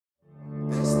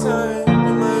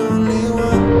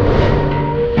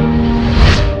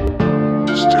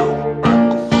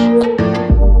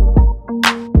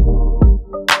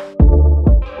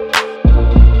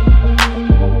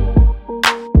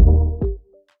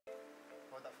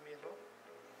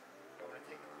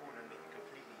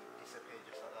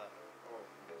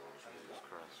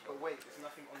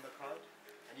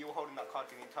card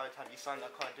the entire time. You signed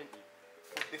that card, didn't you?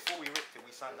 Before we ripped it,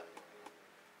 we signed that.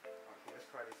 Okay, let's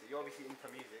try this. You're obviously into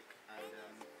music, and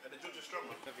the judge is strong.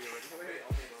 Have you already?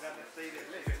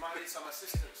 Might need some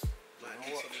assistance. No,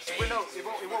 it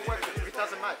won't work if it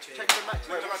doesn't match. Check the match.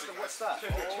 What's that? Oh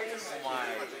my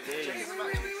days. Check the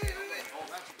match.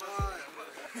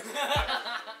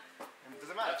 Does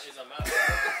it match? That is a match.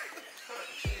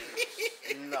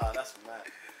 Nah, that's mad.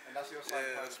 And that's your side.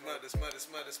 Yeah, that's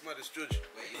mad, it's judge.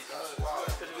 Wow.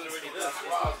 Already there.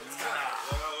 Wow.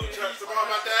 Church tomorrow,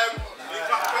 madam.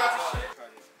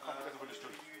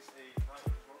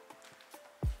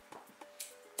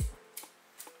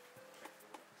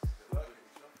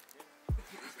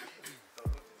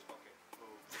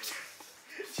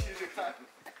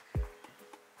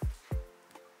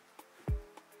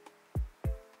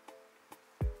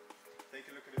 Take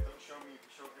a look at it. Don't show me.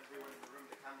 Show everyone in the room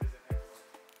the cameras and everyone.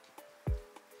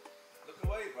 Look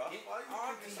away, bro. I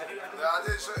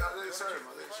didn't show him.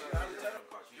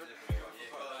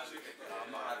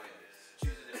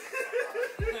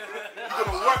 You're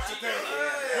gonna work today.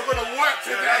 You're gonna work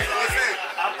today.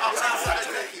 I'm outside.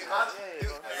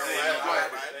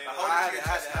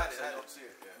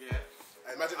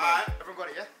 Imagine everyone got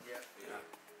it, yeah? Yeah.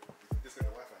 This is the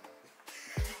Wi-Fi now.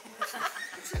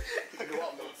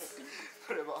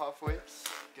 Put it about halfway.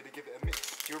 Gonna give it a mix.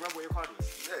 Do you remember what your card was?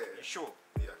 Yeah. You sure?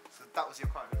 Yeah. So that was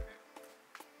your card, isn't it?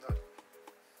 No.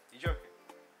 You joking?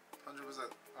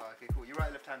 100%. Oh, okay, cool. You're right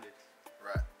left-handed.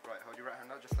 Right. Right, hold your right hand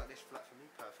out just like this, flat for me.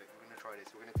 Perfect. We're gonna try this.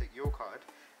 We're gonna take your card.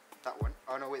 That one.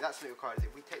 Oh no, wait, that's not your card, is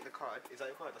it? We take the card. Is that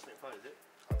your card? That's not your card, is it?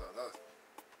 I don't know.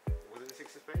 Was it the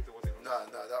six of spades or was it? No,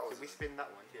 that was. Did we spin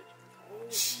that one? Yeah.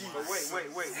 Jeez. But wait.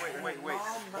 Wait,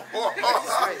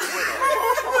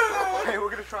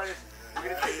 we're gonna try this. We're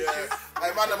gonna take this.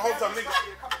 Hey man, I'm home time, nigga.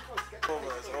 It's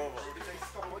over.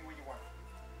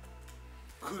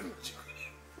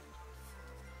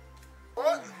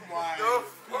 What?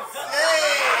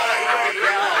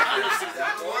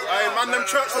 Hey man, them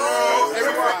church tomorrow.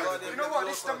 You know what?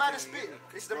 This is the maddest bit.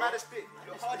 This is the maddest bit.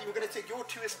 Hardy, we're gonna take your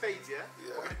two of spades, yeah?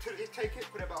 We're gonna take it,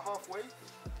 put it about halfway.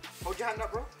 Hold your hand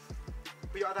up, bro.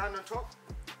 Put your other hand on top.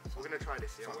 We're gonna try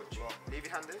this, yeah? Watch. Leave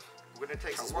your hand there. We're gonna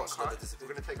take out one card. We're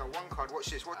gonna take out one card. Watch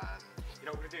this. What? You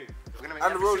know what we're gonna do? We're gonna make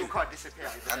every single card disappear.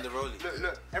 And the rolling.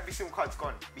 Look. Every single card's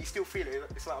gone. But you still feel it.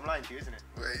 It's like I'm lying to you, isn't it?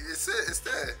 Wait, it's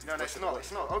there. No, it's not.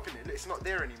 It's not. Open it. Look, it's not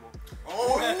there anymore.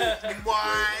 Oh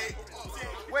my!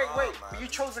 Wait. You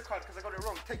chose the card because I got it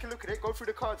wrong. Take a look at it. Go through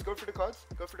the cards. Go through the cards.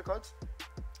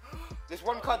 There's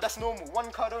one card that's normal.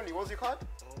 One card only. What's your card?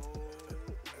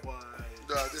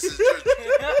 No, this is judge.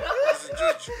 This is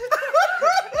judge.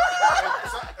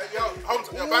 Yo,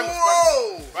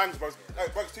 Bangs, bro. Hey,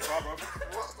 Bangs, too far, bro.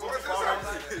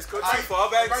 It's gone too far,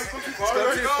 Bangs.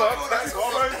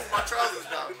 My trousers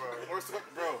down, bro.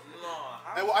 Bro.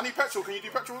 Hey, what? I need petrol. Can you do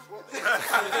petrol?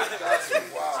 That's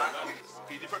wow.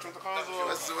 Can you do petrol to cars or?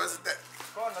 Where's the deck?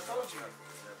 Go on, I told you.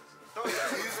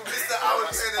 Mr. I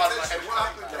was paying attention. What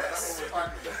happened there?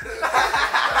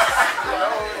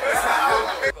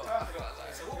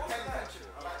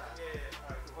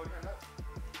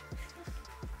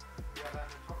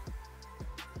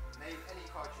 Name any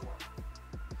card you want.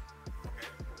 Okay.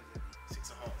 Six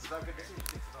of hearts. Is that good? This is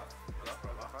six of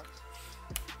hearts.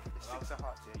 It's six of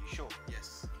hearts, yeah? You sure? Yes.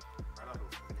 Right, I'm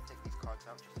gonna take these cards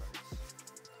out just like this.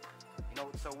 You know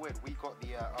what's so weird? We got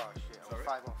the oh shit, I'm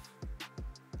 5 off.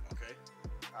 Okay.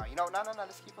 You know, no,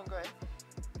 let's keep on going.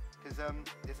 Because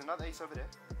there's another ace over there.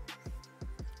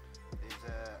 There's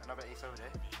another ace over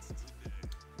there.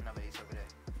 Another ace over there.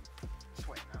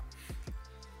 Sweating now.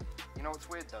 You know what's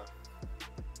weird though?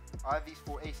 I have these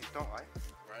 4 aces, don't I?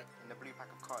 Right. In the blue pack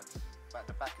of cards. But at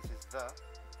the back it says the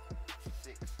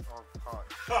 6 of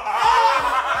hearts.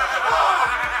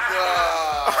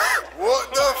 What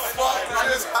the fuck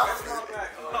just happened?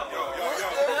 Yo.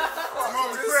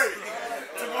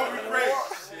 Tomorrow we pray.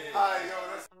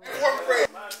 One pray.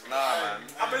 Nah, man.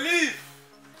 I believe.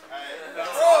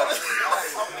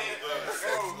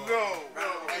 No.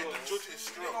 Hey, the judge is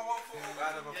strong.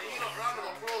 Round of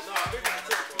applause.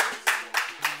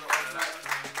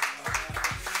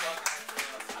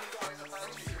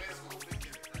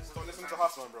 Don't listen to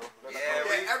Hustler, bro.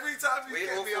 Yeah, every time you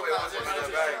get me up,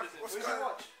 what's going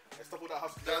on? let's double that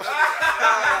Hustler.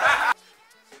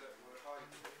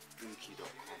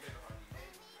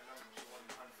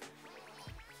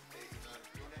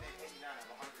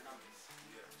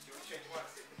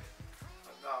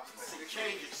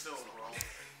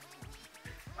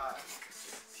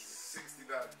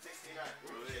 Nah,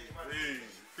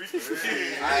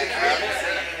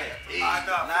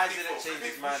 didn't change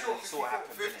his mind. It's what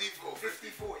happened. 54.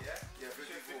 54, yeah? Yeah,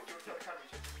 54.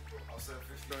 I'll say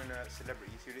 50. Going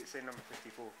celebrity, you see, say number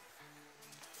 54.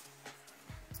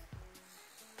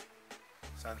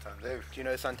 Santan Dave. Do you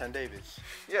know who Santan Dave is?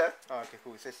 Yeah. Oh, okay,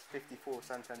 cool. It says 54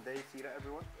 Santan Dave. See that,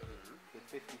 everyone? It's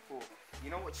 54. You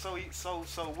know what's so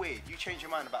weird? You change your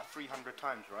mind about 300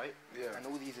 times, right? Yeah. And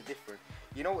all these are different.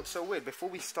 You know what's so weird? Before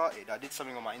we started, I did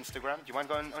something on my Instagram. Do you mind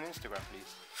going on Instagram,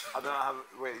 please? I don't have.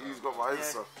 Wait, you've got my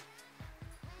Insta.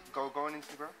 Go on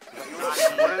Instagram.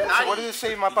 What does it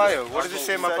say in my bio? What does it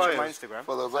say in my bio? My Instagram.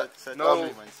 Follow back. No.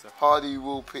 Hardy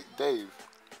will pick Dave.